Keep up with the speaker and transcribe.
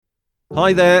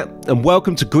Hi there, and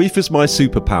welcome to Grief is My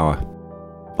Superpower.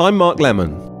 I'm Mark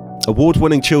Lemon,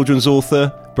 award-winning children's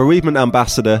author, bereavement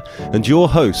ambassador, and your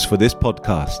host for this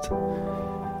podcast.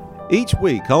 Each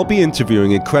week, I'll be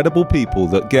interviewing incredible people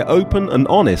that get open and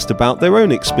honest about their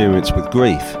own experience with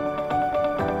grief.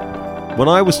 When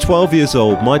I was 12 years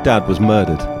old, my dad was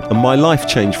murdered, and my life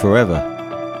changed forever.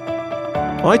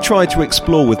 I try to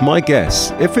explore with my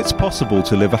guests if it's possible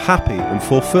to live a happy and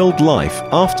fulfilled life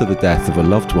after the death of a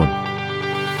loved one.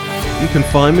 You can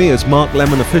find me as Mark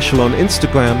Lemon Official on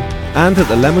Instagram and at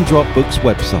the Lemon Drop Books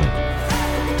website.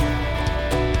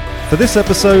 For this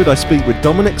episode, I speak with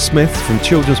Dominic Smith from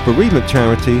children's bereavement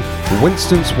charity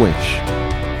Winston's Wish.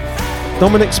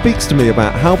 Dominic speaks to me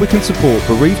about how we can support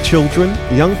bereaved children,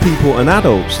 young people and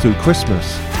adults through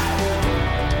Christmas.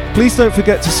 Please don't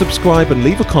forget to subscribe and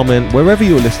leave a comment wherever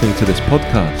you're listening to this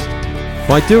podcast.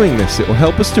 By doing this, it will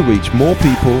help us to reach more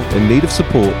people in need of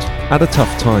support at a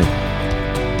tough time.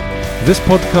 This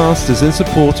podcast is in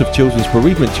support of children's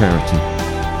bereavement charity,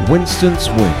 Winston's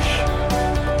Wish.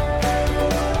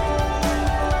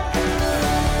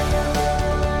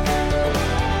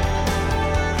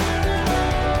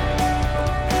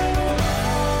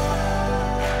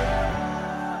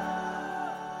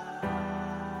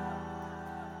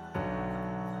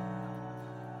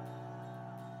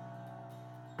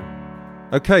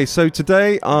 Okay, so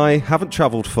today I haven't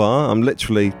travelled far. I'm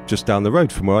literally just down the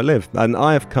road from where I live. And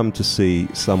I have come to see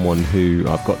someone who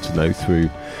I've got to know through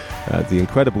the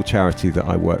incredible charity that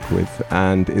I work with.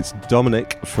 And it's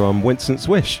Dominic from Winston's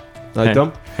Wish. Hi,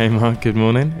 Dom. Hey, Mark. Good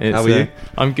morning. How are you?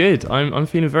 I'm good. I'm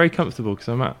feeling very comfortable because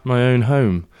I'm at my own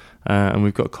home and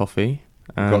we've got coffee.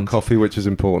 Got coffee, which is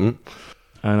important.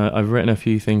 And I've written a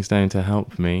few things down to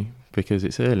help me because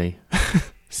it's early.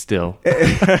 Still.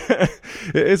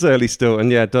 It is early still,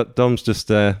 and yeah, Dom's just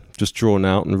drawn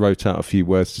out and wrote out a few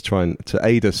words to try and to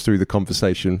aid us through the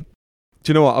conversation. Do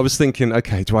you know what? I was thinking,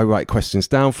 okay, do I write questions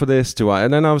down for this?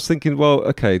 And then I was thinking, well,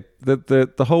 okay,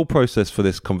 the whole process for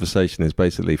this conversation is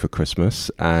basically for Christmas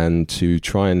and to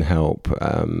try and help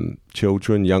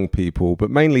children, young people, but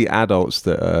mainly adults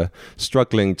that are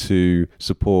struggling to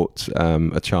support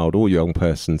a child or young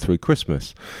person through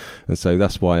Christmas. And so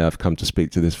that's why I've come to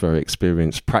speak to this very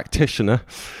experienced practitioner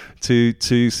to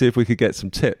see if we could get some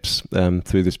tips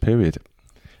through this period.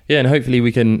 Yeah, and hopefully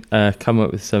we can come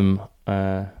up with some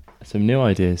new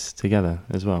ideas together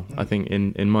as well. I think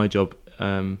in my job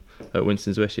at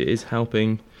Winston's Wish, it is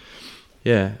helping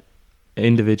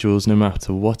individuals, no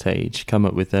matter what age, come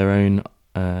up with their own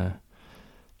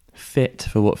fit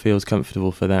for what feels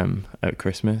comfortable for them at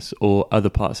Christmas or other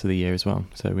parts of the year as well.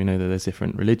 So we know that there's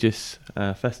different religious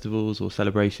festivals or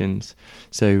celebrations.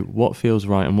 So what feels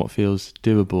right and what feels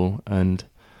doable and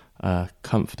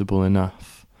comfortable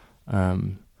enough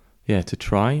to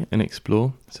try and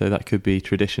explore. So that could be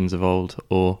traditions of old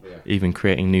or even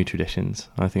creating new traditions.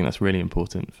 I think that's really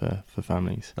important for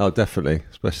families. Oh, definitely,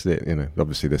 especially,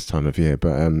 obviously this time of year.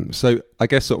 But so I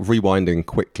guess sort of rewinding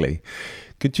quickly,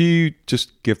 could you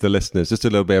just give the listeners just a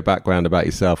little bit of background about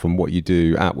yourself and what you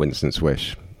do at Winston's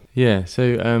Wish? Yeah,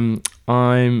 so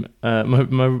I'm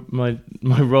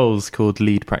my role's called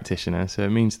lead practitioner. So it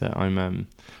means that I'm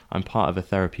part of a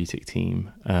therapeutic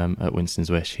team at Winston's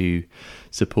Wish who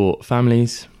support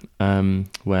families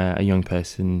where a young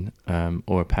person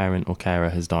or a parent or carer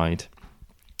has died.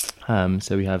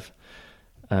 So we have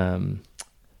a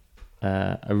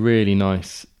really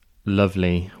nice,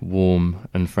 lovely, warm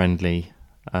and friendly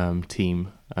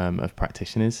team of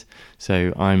practitioners.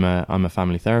 So I'm a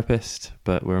family therapist,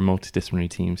 but we're a multidisciplinary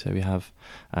team. So we have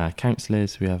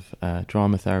counsellors, we have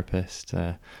drama therapist,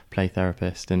 play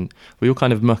therapist, and we all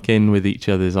kind of muck in with each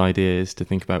other's ideas to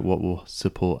think about what will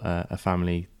support a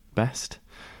family best.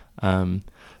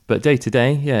 But day to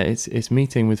day, it's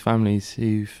meeting with families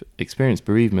who've experienced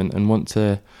bereavement and want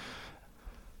to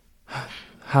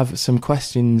have some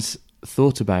questions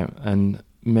thought about and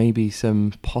maybe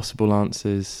some possible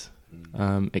answers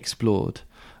explored.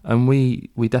 And we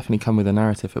definitely come with a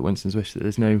narrative at Winston's Wish that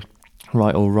there's no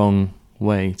right or wrong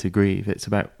way to grieve. It's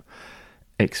about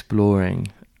exploring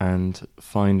and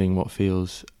finding what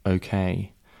feels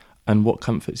okay and what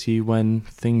comforts you when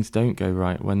things don't go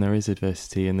right, when there is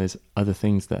adversity and there's other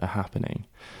things that are happening.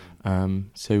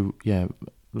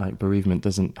 Like bereavement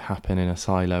doesn't happen in a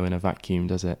silo, in a vacuum,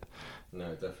 does it?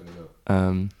 No, definitely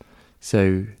not.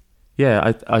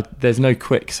 There's no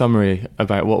quick summary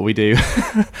about what we do.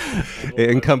 It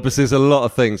encompasses a lot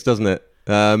of things, doesn't it?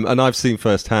 And I've seen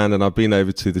firsthand, and I've been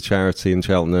over to the charity in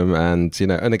Cheltenham, and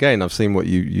and again, I've seen what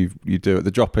you do at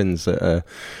the drop-ins at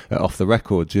Off the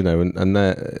Record, and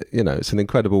it's an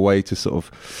incredible way to sort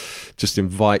of just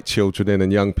invite children in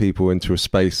and young people into a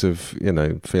space of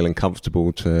feeling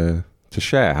comfortable to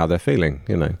share how they're feeling.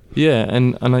 Yeah,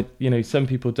 and I some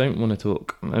people don't want to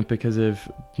talk because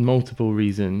of multiple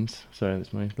reasons. Sorry,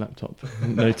 that's my laptop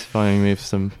notifying me of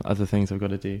some other things I've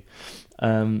got to do.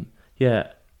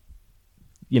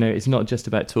 It's not just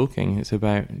about talking. It's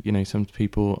about, some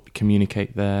people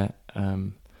communicate their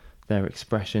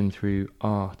expression through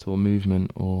art or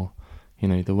movement or,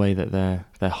 the way that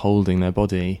they're holding their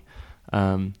body.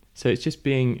 So it's just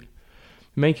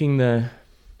making the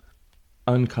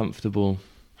uncomfortable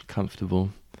comfortable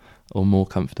or more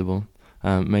comfortable,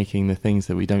 making the things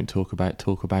that we don't talk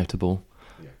aboutable.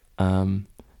 In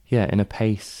a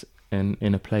pace and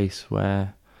in a place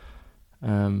where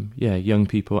young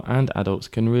people and adults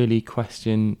can really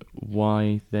question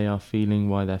why they are feeling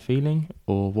why they're feeling,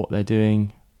 or what they're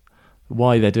doing,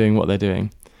 why they're doing what they're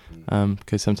doing.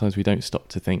 Because sometimes we don't stop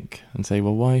to think and say,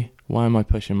 well, why am I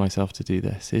pushing myself to do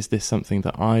this? Is this something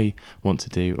that I want to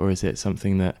do, or is it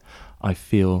something that I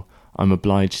feel I'm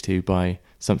obliged to by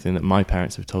something that my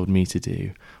parents have told me to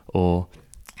do, or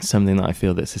something that I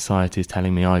feel that society is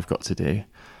telling me I've got to do?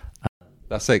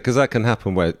 That's it, because that can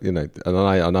happen where, and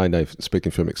I know,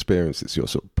 speaking from experience, it's you're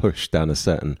sort of pushed down a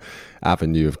certain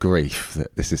avenue of grief,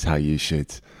 that this is how you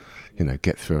should,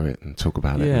 get through it and talk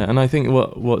about it. Yeah, and I think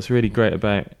what's really great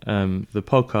about the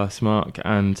podcast, Mark,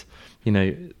 and,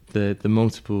 the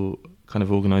multiple kind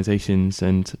of organisations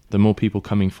and the more people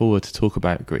coming forward to talk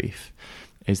about grief,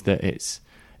 is that it's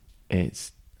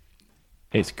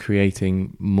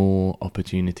creating more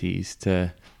opportunities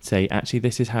to say, actually,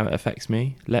 this is how it affects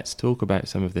me. Let's talk about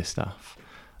some of this stuff.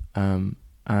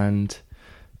 And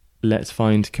let's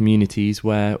find communities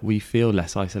where we feel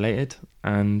less isolated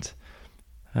and,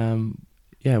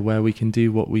 where we can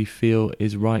do what we feel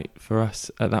is right for us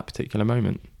at that particular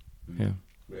moment. Yeah.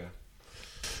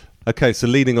 Okay, so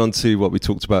leading on to what we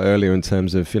talked about earlier in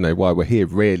terms of, why we're here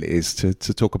really is to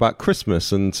talk about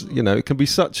Christmas. And, it can be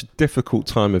such a difficult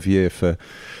time of year for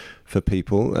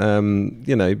people,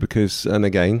 because, and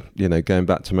again, going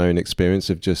back to my own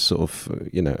experience of just sort of,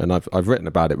 and I've written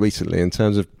about it recently in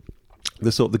terms of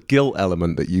the sort of the guilt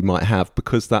element that you might have,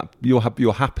 because that you're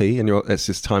happy and it's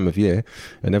this time of year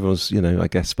and everyone's, I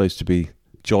guess, supposed to be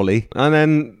jolly, and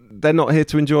then they're not here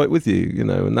to enjoy it with you,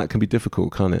 and that can be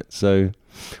difficult, can't it? So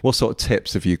what sort of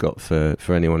tips have you got for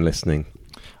anyone listening?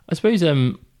 I suppose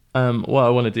what I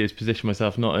want to do is position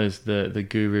myself not as the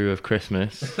guru of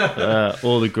Christmas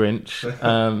or the Grinch,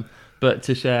 but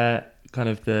to share kind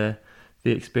of the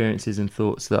experiences and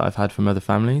thoughts that I've had from other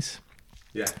families.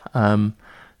 Yeah.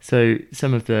 So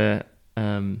some of the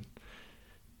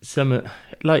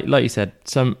like you said,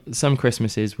 some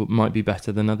Christmases might be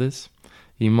better than others.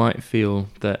 You might feel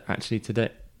that actually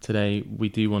today we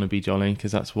do want to be jolly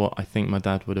because that's what I think my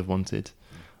dad would have wanted,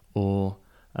 or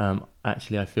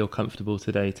actually I feel comfortable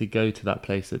today to go to that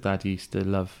place that Dad used to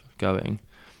love going.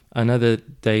 And other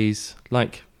days,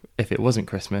 like if it wasn't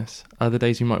Christmas, other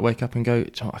days you might wake up and go,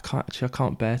 I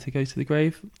can't bear to go to the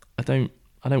grave. I don't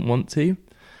want to.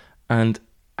 And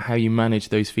how you manage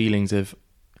those feelings of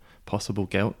possible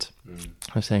guilt,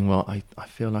 of saying, well, I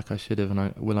feel like I should have,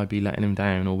 and will I be letting him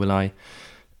down, or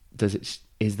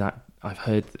is that I've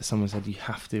heard that someone said you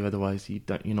have to, otherwise you're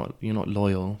not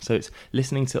loyal. So it's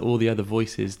listening to all the other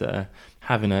voices that are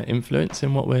having an influence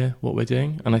in what we're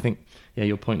doing. And I think,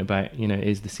 your point about,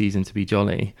 is the season to be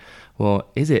jolly? Well,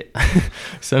 is it?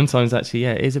 Sometimes actually,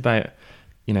 it is about,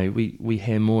 we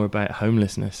hear more about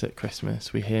homelessness at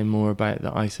Christmas. We hear more about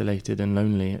the isolated and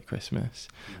lonely at Christmas.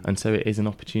 And so it is an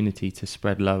opportunity to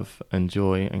spread love and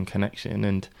joy and connection,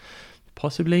 and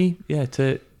possibly,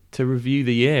 to review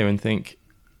the year and think,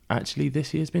 actually,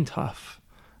 this year's been tough,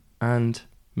 and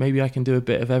maybe I can do a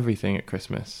bit of everything at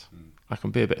Christmas. I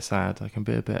can be a bit sad, I can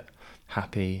be a bit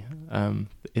happy.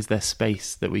 Is there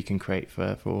space that we can create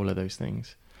for all of those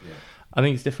things? Yeah. I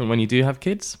think it's different when you do have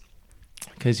kids,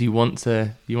 because you want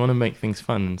to make things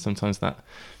fun, and sometimes that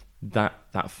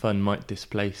fun might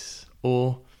displace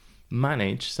or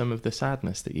manage some of the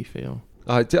sadness that you feel.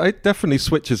 It definitely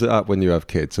switches it up when you have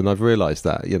kids, and I've realised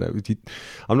that,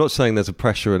 I'm not saying there's a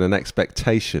pressure and an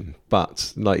expectation,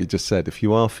 but like you just said, if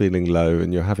you are feeling low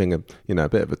and you're having a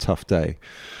bit of a tough day,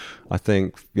 I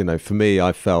think, for me,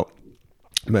 I felt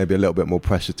maybe a little bit more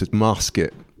pressure to mask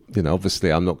it.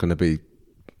 Obviously I'm not going to be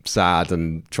sad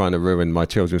and trying to ruin my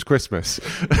children's Christmas.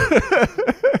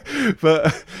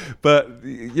 but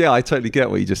yeah, I totally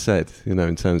get what you just said,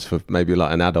 in terms of maybe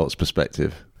like an adult's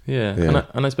perspective. Yeah.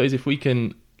 And I suppose if we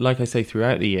can, like I say,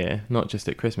 throughout the year, not just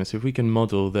at Christmas, if we can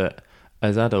model that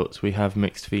as adults we have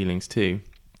mixed feelings too,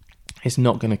 it's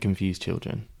not going to confuse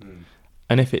children.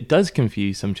 And if it does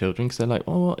confuse some children, because they're like,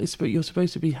 oh, you're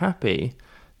supposed to be happy,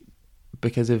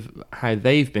 because of how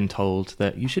they've been told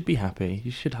that you should be happy,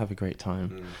 you should have a great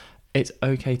time. It's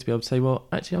okay to be able to say, well,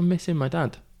 actually, I'm missing my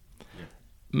dad. Yeah.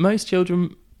 Most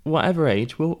children, whatever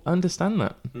age, will understand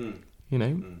that,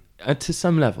 to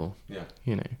some level,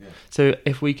 So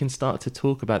if we can start to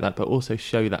talk about that, but also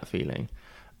show that feeling.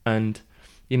 And,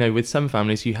 with some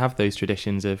families, you have those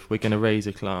traditions of we're going to raise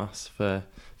a class for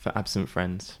absent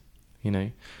friends.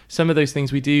 Some of those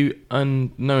things we do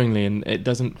unknowingly, and it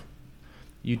doesn't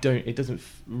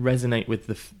resonate with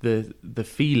the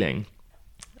feeling,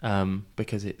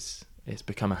 because it's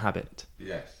become a habit.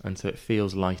 Yes. And so it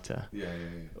feels lighter. Yeah.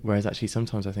 Whereas actually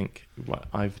sometimes I think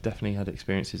I've definitely had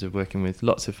experiences of working with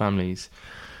lots of families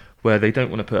where they don't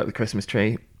want to put up the Christmas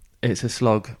tree. It's a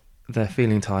slog. They're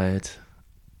feeling tired.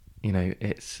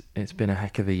 It's been a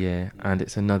heck of a year, and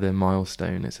it's another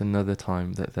milestone. It's another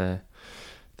time that their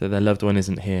loved one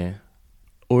isn't here.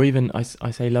 Or even I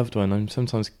say loved one, I'm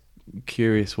sometimes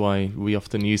curious why we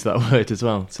often use that word as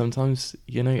well. Sometimes,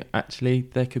 actually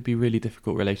there could be really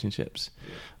difficult relationships,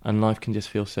 and life can just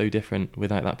feel so different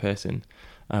without that person,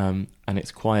 and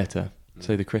it's quieter.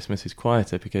 So the Christmas is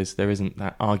quieter because there isn't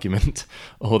that argument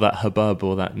or that hubbub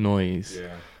or that noise.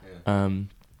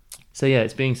 So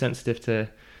it's being sensitive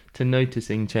to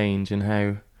noticing change, and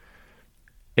how,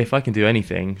 if I can do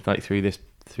anything like through this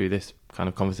kind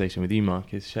of conversation with you,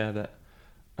 Mark, is share that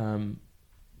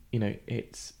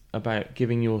it's about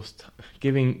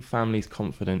giving families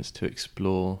confidence to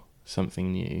explore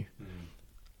something new,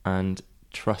 and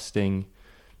trusting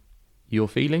your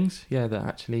feelings. That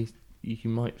actually you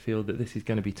might feel that this is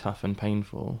going to be tough and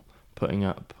painful, putting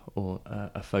up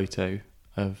a photo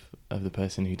of the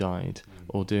person who died,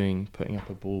 or putting up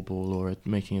a bauble or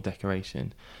making a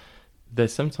decoration.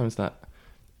 There's sometimes that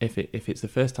if it's the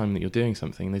first time that you're doing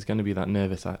something, there's going to be that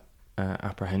nervous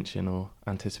apprehension or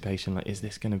anticipation, like, is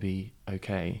this going to be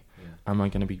okay? Am I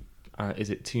going to be is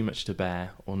it too much to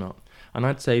bear or not? And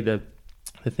I'd say the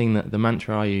thing that the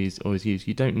mantra I always use,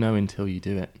 you don't know until you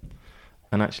do it.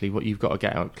 And actually what you've got to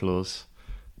get out clause,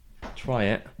 try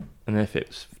it, and if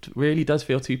it really does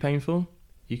feel too painful,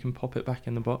 you can pop it back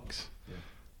in the box.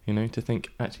 To think,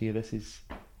 actually,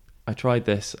 I tried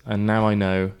this, and now I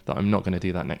know that I'm not going to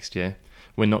do that next year.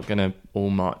 We're not going to all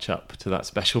march up to that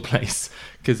special place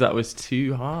because that was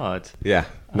too hard. I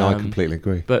completely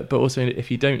agree. But also, if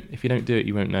you don't do it,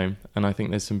 you won't know. And I think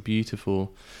there's some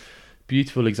beautiful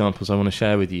examples I want to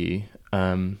share with you,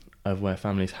 of where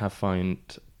families have found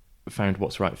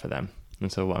what's right for them. And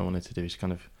so what I wanted to do is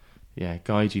kind of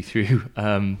guide you through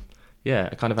a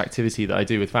kind of activity that I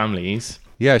do with families.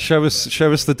 Show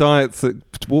us the diet.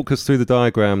 Walk us through the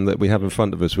diagram that we have in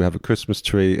front of us. We have a Christmas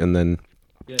tree, and then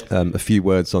a few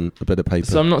words on a bit of paper.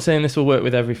 So I'm not saying this will work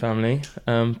with every family,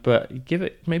 but give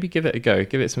it a go.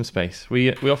 Give it some space. We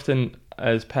often,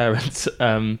 as parents,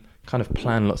 kind of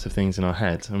plan lots of things in our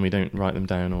head, and we don't write them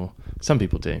down, or some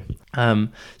people do.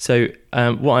 So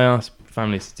what I ask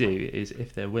families to do is,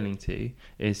 if they're willing to,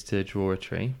 is to draw a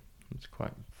tree. It's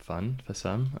quite fun for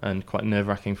some and quite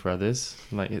nerve-wracking for others.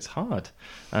 Like, it's hard.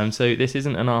 So this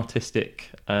isn't an artistic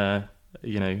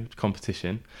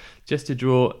competition. Just to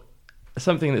draw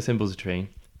something that symbols a tree,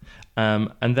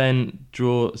 and then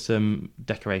draw some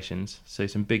decorations, so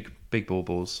some big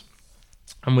baubles.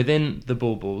 And within the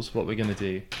baubles, what we're going to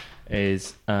do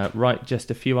is write just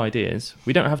a few ideas.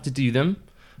 We don't have to do them,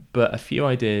 but a few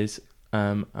ideas,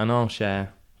 and I'll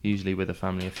share usually with the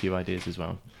family a few ideas as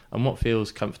well, and what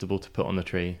feels comfortable to put on the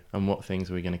tree, and what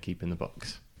things are we going to keep in the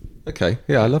box. Okay,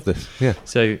 I love this.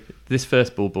 So this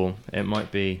first bauble, it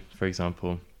might be, for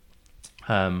example,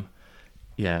 my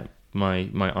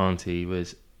auntie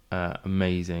was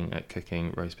amazing at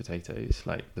cooking roast potatoes,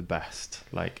 like the best,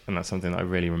 and that's something that I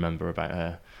really remember about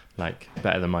her,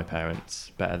 better than my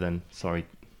parents, better than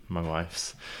my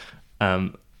wife's.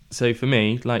 So for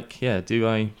me, do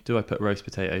I put roast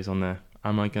potatoes on there?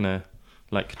 Am I gonna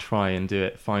try and do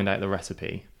it, find out the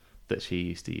recipe that she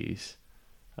used to use,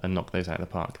 and knock those out of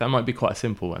the park? That might be quite a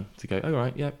simple one to go, oh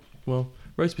right, well,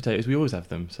 roast potatoes, we always have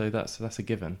them, so that's a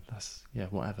given. That's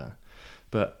whatever.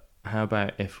 But how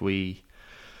about if we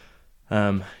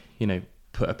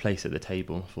put a place at the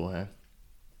table for her?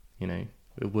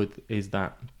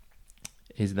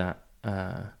 Is that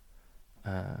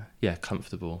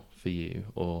comfortable for you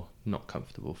or not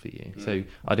comfortable for you? So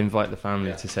I'd invite the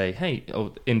family to say, hey,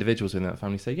 or individuals in that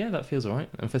family say, that feels all right.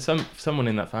 And for someone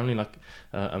in that family,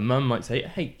 a mum might say,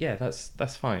 hey,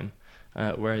 that's fine.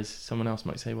 Whereas someone else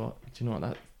might say, well, do you know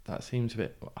what, that seems a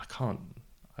bit,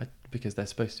 because they're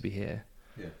supposed to be here.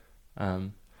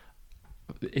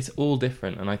 It's all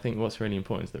different, and I think what's really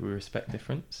important is that we respect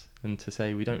difference, and to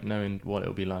say we don't know what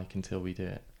it'll be like until we do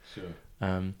it. Sure.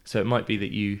 So it might be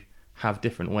that you have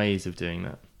different ways of doing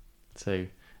that. So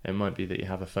it might be that you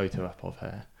have a photo up of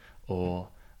her, or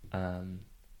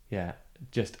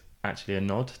just actually a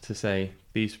nod to say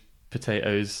these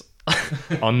potatoes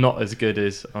are not as good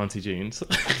as Auntie June's.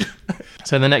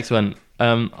 So the next one,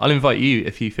 I'll invite you,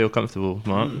 if you feel comfortable,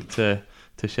 Mark, to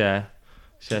share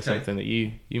something that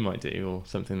you might do, or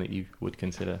something that you would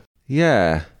consider.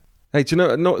 Yeah. Hey, do you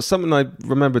know, not something I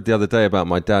remembered the other day about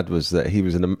my dad was that he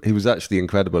was actually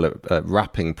incredible at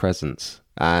wrapping presents.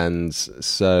 And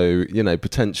so,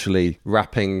 potentially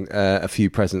wrapping a few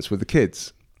presents with the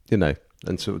kids,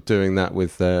 and sort of doing that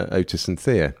with Otis and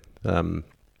Thea.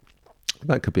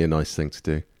 That could be a nice thing to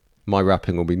do. My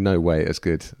wrapping will be no way as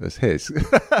good as his.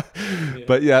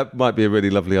 But yeah, it might be a really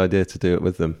lovely idea to do it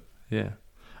with them. Yeah.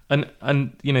 And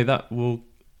that will,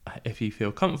 if you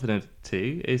feel confident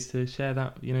to, is to share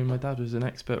that, my dad was an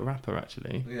expert rapper,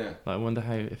 actually. Yeah. I wonder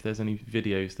if there's any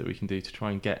videos that we can do to try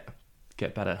and get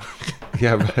better.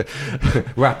 Yeah,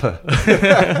 right. Rapper.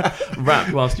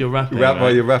 Rap whilst you're rapping. Rap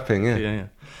while you're rapping, yeah.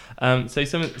 Yeah. So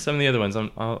some of the other ones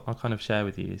I'll kind of share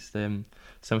with you is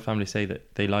some families say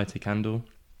that they light a candle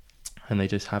and they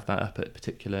just have that up at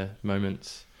particular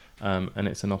moments, and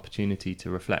it's an opportunity to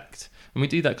reflect. And we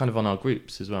do that kind of on our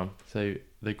groups as well. So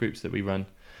the groups that we run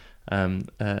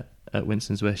at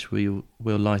Winston's Wish, we'll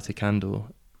light a candle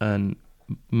and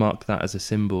mark that as a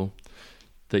symbol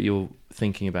that you're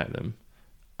thinking about them.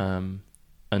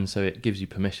 And so it gives you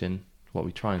permission. What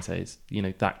we try and say is,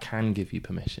 that can give you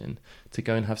permission to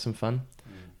go and have some fun.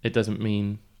 It doesn't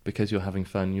mean because you're having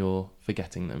fun you're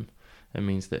forgetting them. It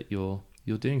means that you're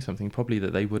doing something probably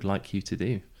that they would like you to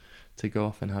do, to go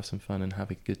off and have some fun and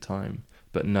have a good time,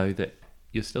 but know that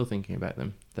you're still thinking about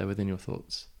them. They're within your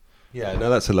thoughts. Yeah, no,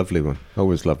 that's a lovely one. I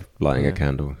always love lighting a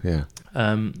candle. Yeah.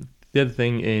 The other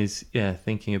thing is,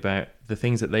 thinking about the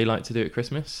things that they like to do at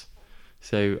Christmas.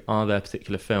 So are there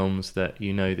particular films that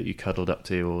that you cuddled up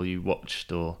to, or you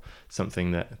watched, or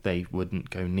something that they wouldn't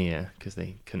go near because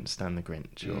they couldn't stand the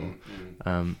Grinch?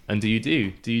 And do you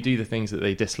do the things that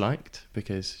they disliked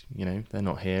because they're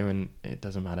not here and it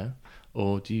doesn't matter,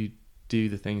 or do you do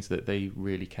the things that they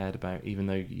really cared about, even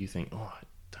though you think, oh,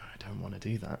 I don't want to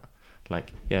do that?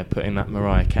 Like, putting that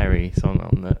Mariah Carey song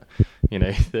on that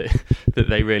that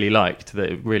they really liked,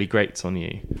 that it really grates on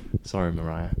you. Sorry,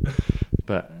 Mariah,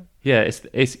 but. Yeah,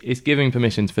 it's giving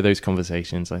permission for those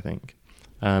conversations, I think.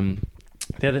 The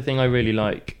other thing I really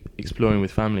like exploring with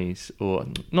families, or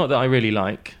not that I really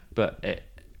like, but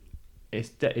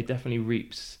it definitely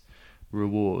reaps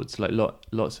rewards. Like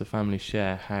lots of families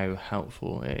share how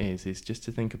helpful it is just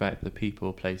to think about the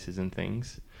people, places and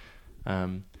things.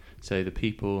 So the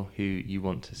people who you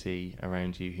want to see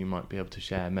around you, who might be able to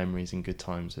share memories and good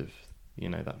times of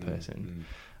that person.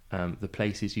 The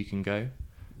places you can go.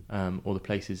 Or the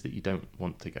places that you don't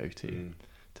want to go to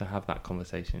have that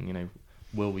conversation.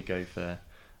 Will we go for,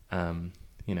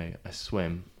 a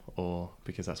swim, or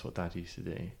because that's what Dad used to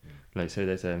do. Like, so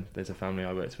there's a family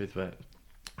I worked with where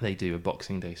they do a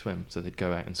Boxing Day swim, so they'd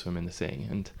go out and swim in the sea.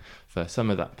 And for some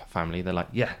of that family, they're like,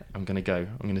 yeah, I'm going to go,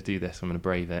 I'm going to do this, I'm going to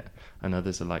brave it. And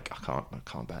others are like, I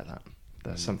can't bear that.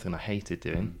 That's something I hated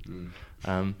doing.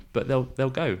 But they'll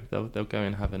go. They'll go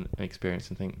and have an experience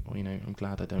and think, well, I'm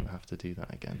glad I don't have to do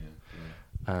that again.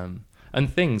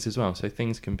 And things as well. So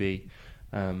things can be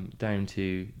down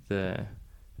to the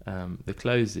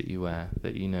clothes that you wear,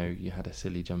 that you had a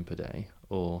silly jumper day,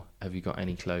 or have you got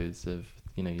any clothes of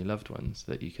your loved ones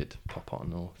that you could pop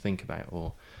on or think about,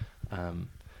 or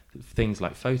things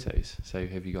like photos. So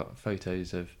have you got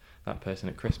photos of that person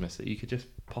at Christmas that you could just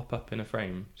pop up in a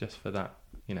frame just for that?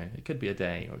 It could be a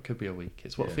day or it could be a week.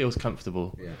 It's what feels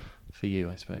comfortable for you,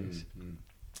 I suppose.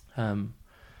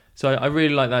 So I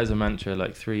really like that as a mantra,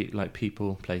 like three, like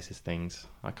people, places, things.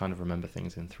 I kind of remember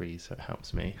things in threes, so it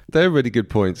helps me. They're really good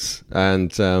points.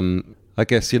 And I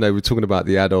guess, we're talking about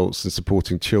the adults and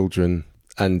supporting children.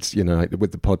 And,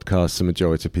 with the podcast, the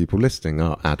majority of people listening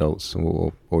are adults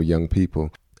or young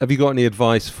people. Have you got any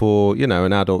advice for,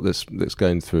 an adult that's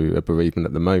going through a bereavement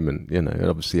at the moment?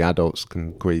 Obviously adults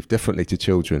can grieve differently to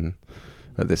children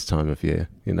at this time of year.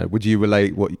 Would you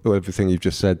relate everything you've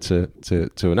just said to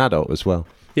an adult as well?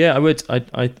 Yeah, I would.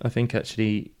 I think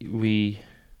actually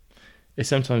it's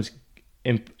sometimes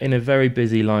in a very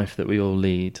busy life that we all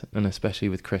lead, and especially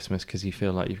with Christmas, because you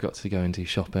feel like you've got to go and do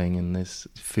shopping, and there's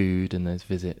food and there's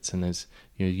visits, and there's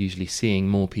usually seeing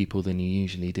more people than you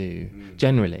usually do.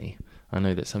 Generally, I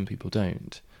know that some people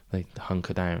don't. They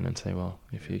hunker down and say, well,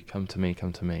 if you come to me,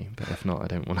 but if not, I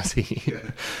don't want to see you.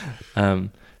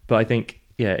 But I think,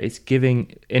 it's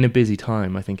giving, in a busy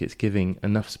time, I think it's giving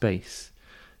enough space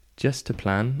just to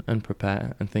plan and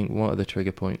prepare and think, what are the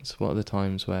trigger points? What are the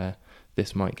times where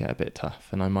this might get a bit tough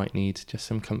and I might need just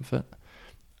some comfort?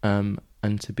 And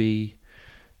to be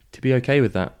okay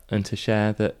with that, and to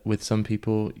share that with some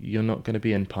people you're not going to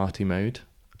be in party mode.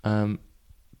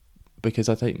 Because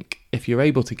I think if you're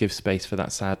able to give space for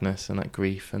that sadness and that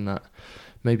grief and that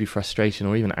maybe frustration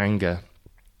or even anger,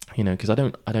 because I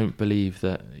don't believe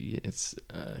that it's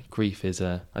grief is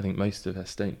I think most of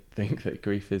us don't think that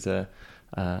grief is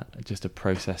just a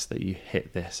process that you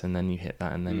hit this and then you hit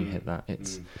that and then you hit that.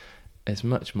 It's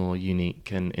much more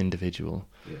unique and individual.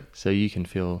 Yeah. So you can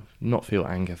not feel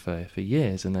anger for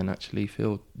years and then actually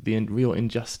feel the real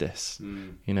injustice,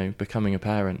 becoming a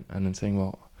parent and then saying,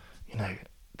 well,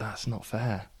 that's not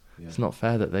fair. Yeah. It's not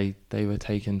fair that they were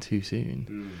taken too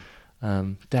soon.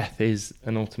 Death is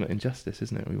an ultimate injustice,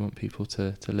 isn't it? We want people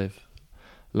to live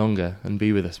longer and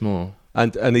be with us more.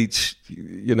 And each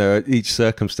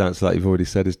circumstance, like you've already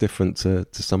said, is different to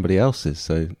somebody else's.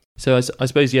 So I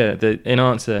suppose, in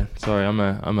answer, sorry, I'm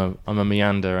a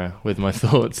meanderer with my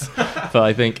thoughts, but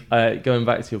I think going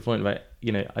back to your point about,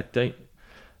 I don't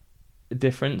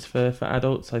difference for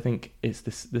adults. I think it's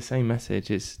the same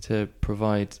message, is to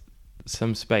provide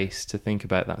some space to think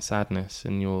about that sadness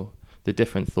and the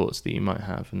different thoughts that you might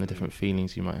have and the different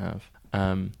feelings you might have,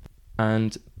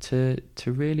 and to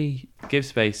really give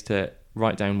space to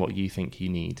write down what you think you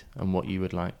need and what you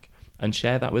would like, and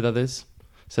share that with others,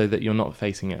 so that you're not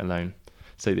facing it alone,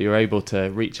 so that you're able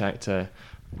to reach out to,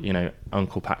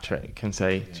 Uncle Patrick and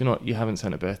say, do you know what, you haven't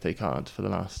sent a birthday card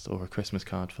or a Christmas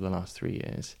card for the last 3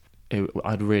 years.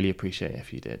 I'd really appreciate it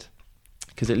if you did,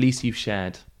 because at least you've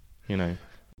shared,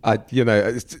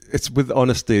 It's with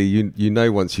honesty,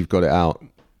 once you've got it out,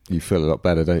 you feel a lot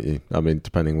better, don't you? I mean,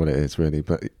 depending what it is, really,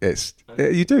 but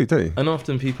you do, don't you? And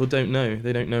often people don't know.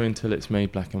 They don't know until it's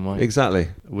made black and white. Exactly.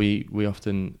 We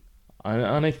often,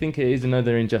 and I think it is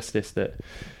another injustice that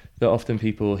often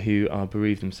people who are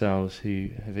bereaved themselves, who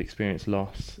have experienced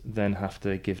loss, then have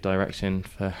to give direction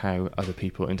for how other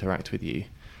people interact with you,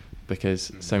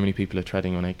 because so many people are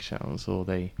treading on eggshells, or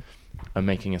they are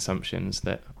making assumptions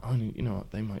that,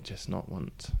 they might just not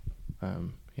want,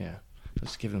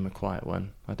 just give them a quiet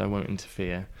one. I don't want to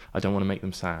interfere. I don't want to make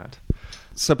them sad.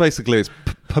 So basically it's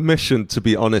permission to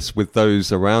be honest with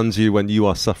those around you when you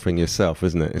are suffering yourself,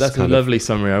 isn't it? That's a lovely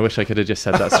summary. I wish I could have just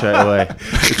said that straight away.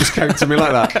 It just came to me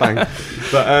like that, bang.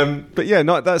 But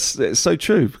it's so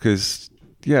true, because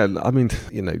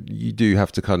you do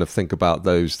have to kind of think about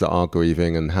those that are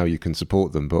grieving and how you can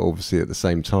support them. But obviously at the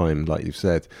same time, like you've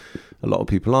said, a lot of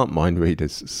people aren't mind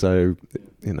readers. So,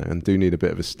 and do need a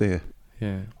bit of a steer.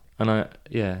 Yeah. And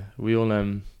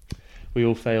we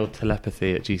all failed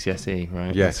telepathy at GCSE,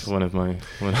 right? Yes. That's one of my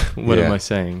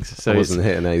sayings. So I wasn't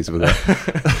hitting A's with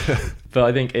that. But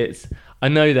I think I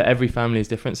know that every family is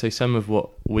different. So some of what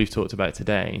we've talked about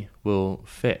today will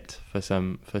fit for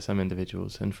some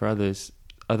individuals, and for others,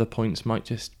 other points might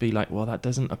just be like, well, that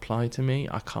doesn't apply to me.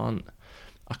 I can't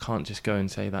just go and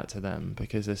say that to them,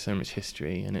 because there's so much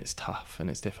history and it's tough and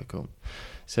it's difficult.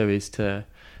 So is to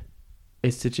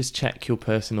just check your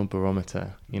personal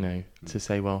barometer, to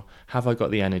say, well, have I got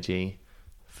the energy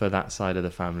for that side of the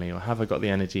family, or have I got the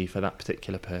energy for that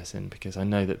particular person? Because I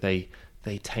know that they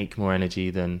take more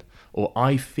energy than, or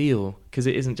I feel, because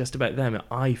it isn't just about them,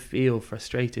 I feel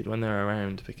frustrated when they're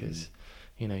around because,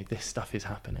 this stuff is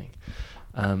happening.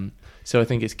 So I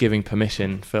think it's giving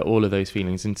permission for all of those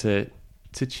feelings, and to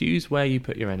choose where you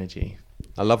put your energy.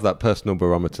 I love that personal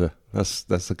barometer.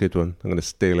 That's a good one. I'm going to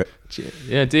steal it.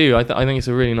 Yeah, I do. I think it's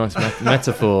a really nice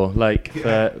metaphor. Like,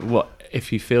 what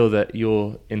if you feel that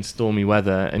you're in stormy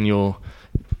weather and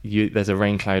there's a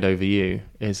rain cloud over you?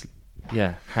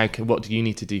 What do you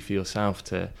need to do for yourself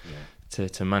to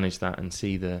manage that and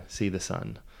see the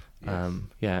sun?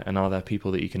 Yes. And are there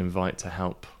people that you can invite to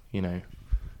help?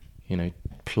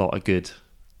 Plot a good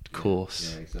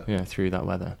course through that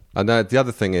weather. And the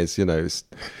other thing is,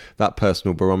 that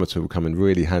personal barometer will come in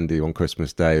really handy on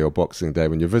Christmas Day or Boxing Day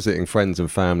when you're visiting friends and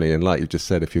family. And like you just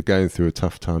said, if you're going through a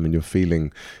tough time and you're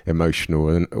feeling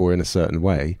emotional or in a certain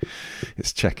way,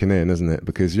 it's checking in, isn't it?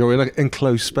 Because you're in an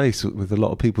enclosed space with a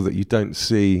lot of people that you don't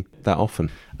see that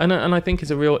often. And I think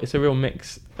it's a real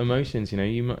mix emotions.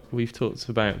 We've talked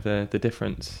about the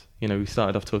difference. We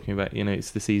started off talking about,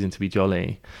 it's the season to be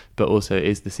jolly, but also it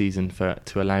is the season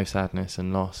to allow sadness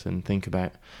and loss and think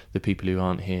about the people who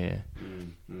aren't here.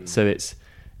 Mm-hmm. So it's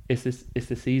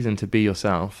the season to be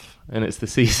yourself, and it's the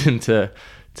season to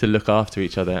to look after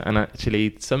each other. And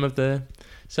actually, some of the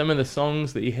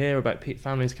songs that you hear about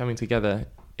families coming together,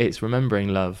 it's remembering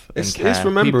love and care. It's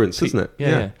remembrance, isn't it?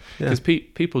 Yeah. Because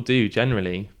people do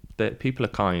generally, that people are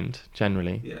kind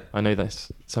generally. Yeah. I know that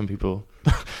some people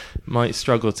might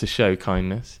struggle to show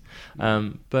kindness,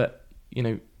 but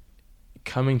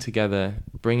coming together,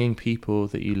 bringing people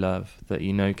that you love, that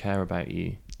you know care about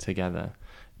you together,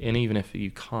 and even if you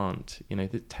can't,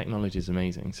 the technology is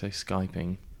amazing. So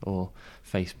Skyping or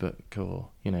Facebook, or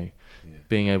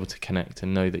being able to connect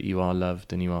and know that you are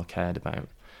loved and you are cared about,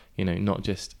 not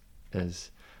just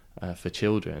as for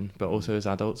children, but also as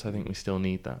adults. I think we still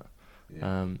need that.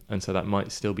 And so that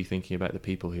might still be thinking about the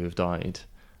people who have died,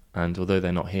 and although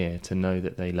they're not here, to know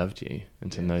that they loved you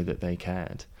and to know that they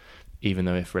cared, even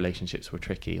though if relationships were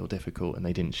tricky or difficult and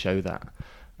they didn't show that.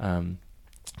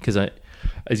 Because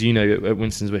as you know, at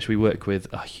Winston's Wish, we work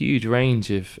with a huge range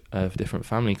of different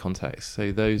family contexts.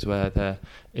 So those where there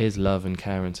is love and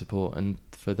care and support, and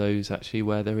for those actually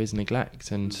where there is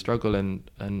neglect and struggle and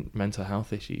mental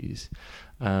health issues.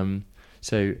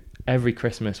 So every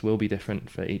Christmas will be different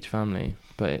for each family,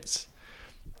 but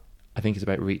I think it's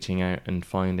about reaching out and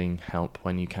finding help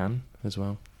when you can as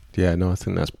well. Yeah, no, I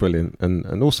think that's brilliant,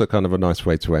 and also kind of a nice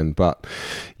way to end. But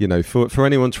for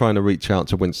anyone trying to reach out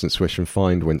to Winston's Wish and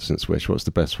find Winston's Wish, what's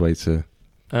the best way to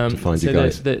find you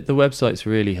guys? The website's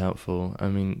really helpful. I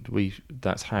mean,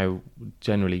 that's how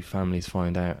generally families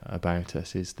find out about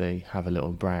us, is they have a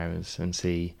little browse and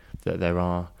see that there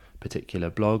are particular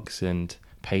blogs and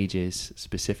pages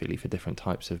specifically for different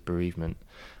types of bereavement.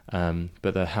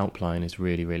 But the helpline is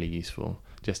really, really useful,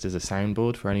 just as a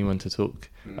soundboard for anyone to talk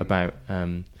about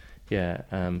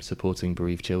supporting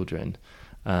bereaved children.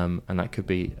 And that could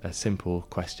be a simple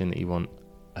question that you want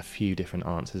a few different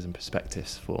answers and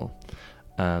perspectives for.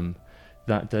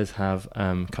 That does have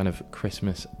kind of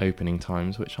Christmas opening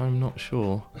times, which I'm not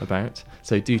sure about.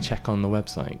 So do check on the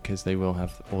website, because they will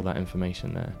have all that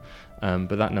information there.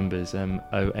 But that number is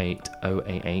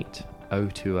 08088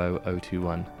 020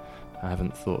 021. I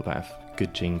haven't thought about a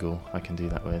good jingle I can do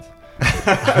that with.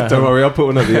 Don't worry, I'll put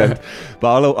one at the end.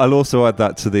 But I'll also add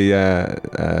that to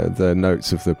the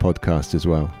notes of the podcast as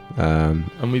well.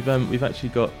 And we've actually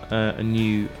got a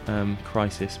new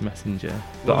crisis messenger.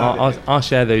 But I'll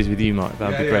share those with you, Mark.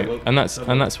 That'd be great. Well, and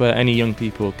that's where any young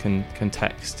people can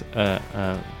text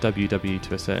WW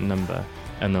to a certain number,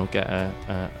 and they'll get a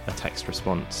text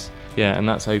response. Yeah, and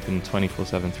that's open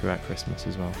 24/7 throughout Christmas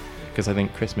as well. Because I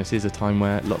think Christmas is a time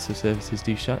where lots of services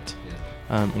do shut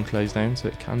and close down. So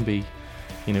it can be,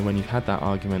 when you've had that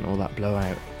argument or that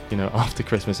blowout, after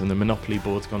Christmas and the Monopoly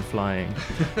board's gone flying,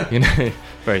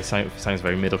 sounds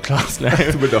very middle class now.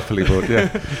 Monopoly board,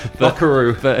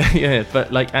 yeah.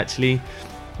 But like actually,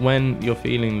 when you're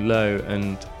feeling low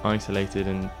and isolated,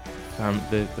 and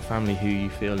the family who you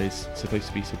feel is supposed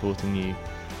to be supporting you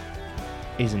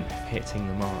isn't hitting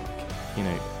the mark,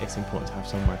 it's important to have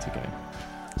somewhere to go.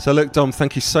 So look, Dom,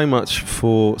 thank you so much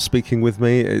for speaking with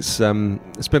me. It's been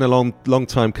a long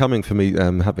time coming for me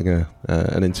having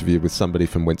an interview with somebody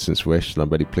from Winston's Wish, and I'm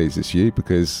really pleased it's you,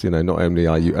 because not only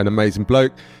are you an amazing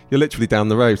bloke, you're literally down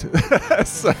the road.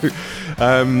 So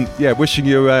wishing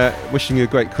you a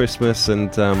great Christmas,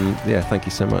 and thank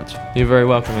you so much. You're very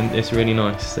welcome, and it's really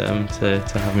nice to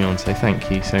have me on. So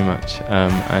thank you so much,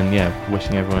 and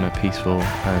wishing everyone a peaceful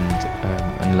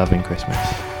and loving Christmas.